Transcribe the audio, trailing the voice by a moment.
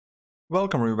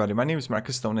Welcome everybody, my name is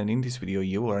Marcus Stone, and in this video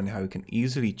you will learn how you can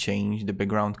easily change the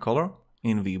background color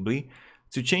in Weebly.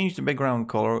 To change the background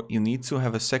color, you need to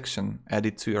have a section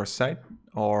added to your site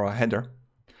or a header.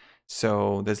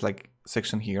 So there's like a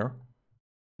section here.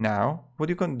 Now what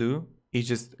you can do is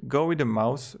just go with the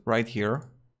mouse right here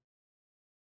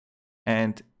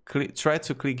and try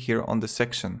to click here on the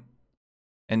section.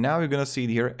 And now you're gonna see it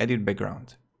here, edit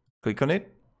background. Click on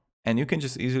it and you can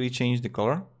just easily change the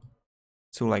color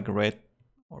to like red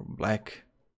or black,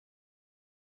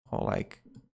 or like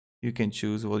you can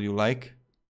choose what you like.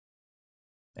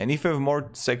 And if you have more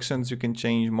sections, you can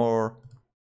change more,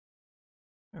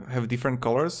 have different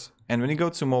colors. And when you go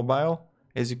to mobile,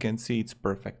 as you can see, it's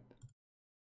perfect.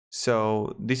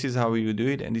 So this is how you do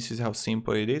it, and this is how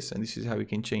simple it is, and this is how you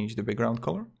can change the background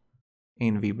color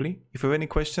in Weebly. If you have any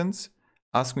questions,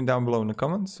 ask me down below in the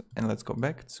comments. And let's go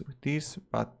back to this,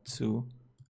 but to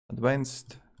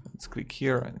advanced. Let's click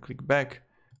here and click back,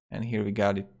 and here we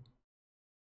got it.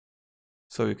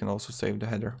 So you can also save the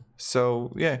header.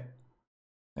 So yeah,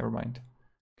 never mind,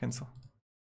 cancel.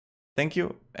 Thank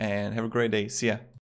you and have a great day. See ya.